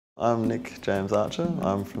I'm Nick James Archer.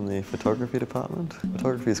 I'm from the photography department.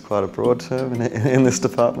 Photography is quite a broad term in this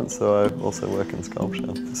department, so I also work in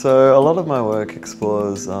sculpture. So a lot of my work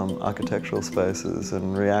explores architectural spaces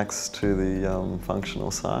and reacts to the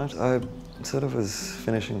functional side. I sort of was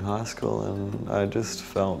finishing high school and I just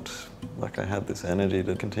felt like I had this energy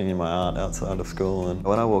to continue my art outside of school, and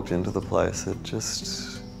when I walked into the place it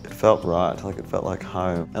felt right, like it felt like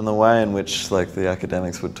home. And the way in which like the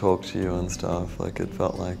academics would talk to you and stuff, like it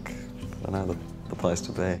felt like, I don't know, the place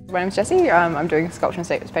to be. My name's Jessie. I'm doing sculpture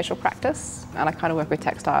and spatial practice, and I kind of work with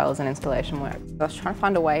textiles and installation work. I was trying to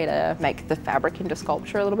find a way to make the fabric into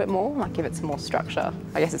sculpture a little bit more, like give it some more structure.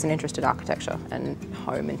 I guess it's an interest in architecture and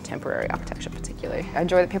home and temporary architecture particularly. I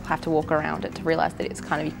enjoy that people have to walk around it to realise that it's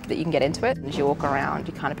kind of, that you can get into it. As you walk around,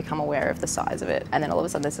 you kind of become aware of the size of it, and then all of a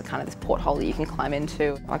sudden there's kind of this porthole that you can climb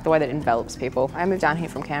into. I like the way that it envelops people. I moved down here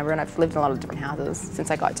from Canberra and I've lived in a lot of different houses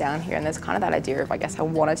since I got down here, and there's kind of that idea of, I guess, I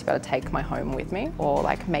wanted to be able to take my home with me, or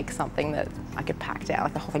like make something that I could pack down,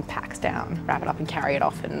 like the whole thing packs down, wrap it up and carry it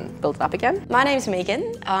off and build it up again. My name's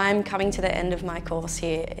Megan. I'm coming to the end of my course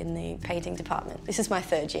here in the painting department. This is my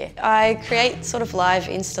third year. I create sort of live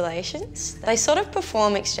installations. They sort of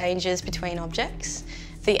perform exchanges between objects.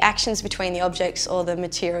 The actions between the objects or the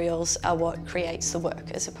materials are what creates the work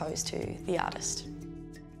as opposed to the artist.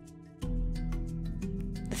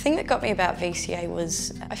 The thing that got me about VCA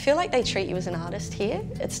was I feel like they treat you as an artist here.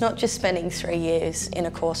 It's not just spending 3 years in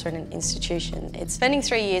a course or in an institution. It's spending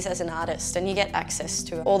 3 years as an artist, and you get access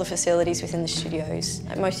to all the facilities within the studios.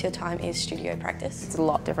 Most of your time is studio practice. It's a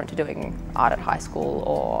lot different to doing art at high school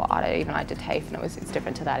or art at, even I did TAFE, and it's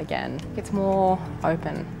different to that again. It's more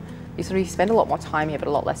open. You spend a lot more time here but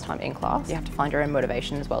a lot less time in class. You have to find your own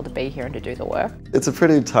motivation as well to be here and to do the work. It's a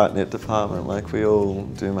pretty tight-knit department. Like, we all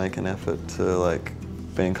do make an effort to like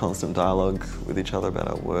be in constant dialogue with each other about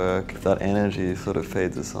our work. That energy sort of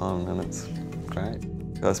feeds us on, and it's great.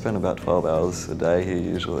 I spend about 12 hours a day here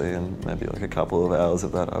usually, and maybe like a couple of hours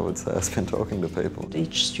of that I would say I spend talking to people.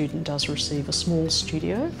 Each student does receive a small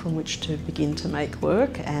studio from which to begin to make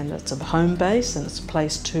work, and it's a home base and it's a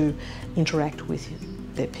place to interact with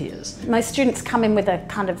their peers. Most students come in with a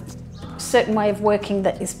kind of certain way of working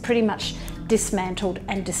that is pretty much dismantled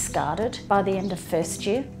and discarded by the end of first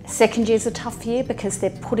year. Second year's a tough year because they're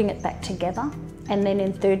putting it back together. And then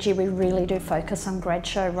in third year we really do focus on grad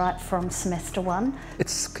show right from semester one.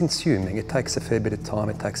 It's consuming, it takes a fair bit of time,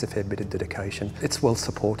 it takes a fair bit of dedication. It's well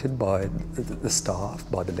supported by the staff,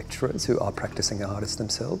 by the lecturers who are practicing artists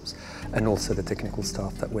themselves, and also the technical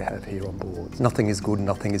staff that we have here on board. Nothing is good,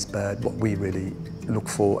 nothing is bad. What we really look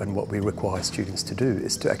for and what we require students to do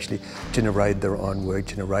is to actually generate their own work,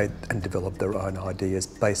 generate and develop their own ideas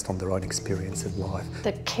based on their own experience of life.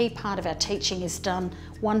 The key part of our teaching is done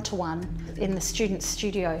one-to-one in the student's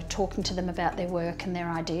studio, talking to them about their work and their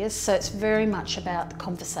ideas. So it's very much about the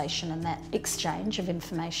conversation and that exchange of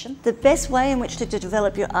information. The best way in which to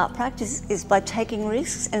develop your art practice is by taking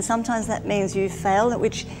risks, and sometimes that means you fail, at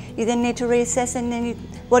which you then need to reassess, and then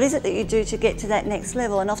what is it that you do to get to that next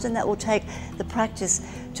level, and often that will take the practice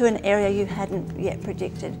to an area you hadn't yet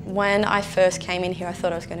predicted. When I first came in here I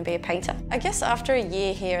thought I was going to be a painter. I guess after a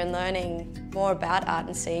year here and learning more about art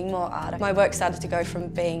and seeing more art, my work started to go from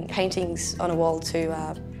being paintings on a wall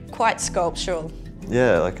to quite sculptural.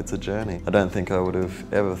 Yeah, like it's a journey. I don't think I would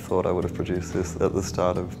have ever thought I would have produced this at the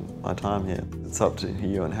start of my time here. It's up to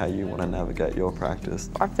you and how you want to navigate your practice.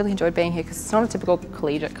 I've really enjoyed being here because it's not a typical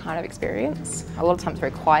collegiate kind of experience. A lot of times it's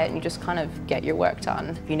very quiet and you just kind of get your work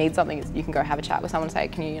done. If you need something, you can go have a chat with someone and say,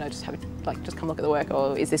 can you, just come look at the work,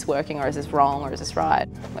 or is this working, or is this wrong, or is this right?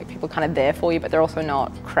 Like, people are kind of there for you, but they're also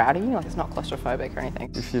not crowding you, like it's not claustrophobic or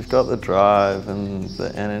anything. If you've got the drive and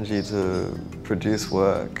the energy to produce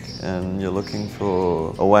work, and you're looking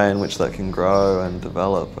for a way in which that can grow and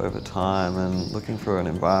develop over time, and looking for an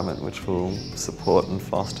environment which will support and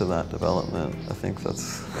foster that development, I think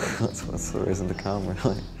that's the reason to come,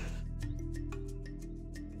 really.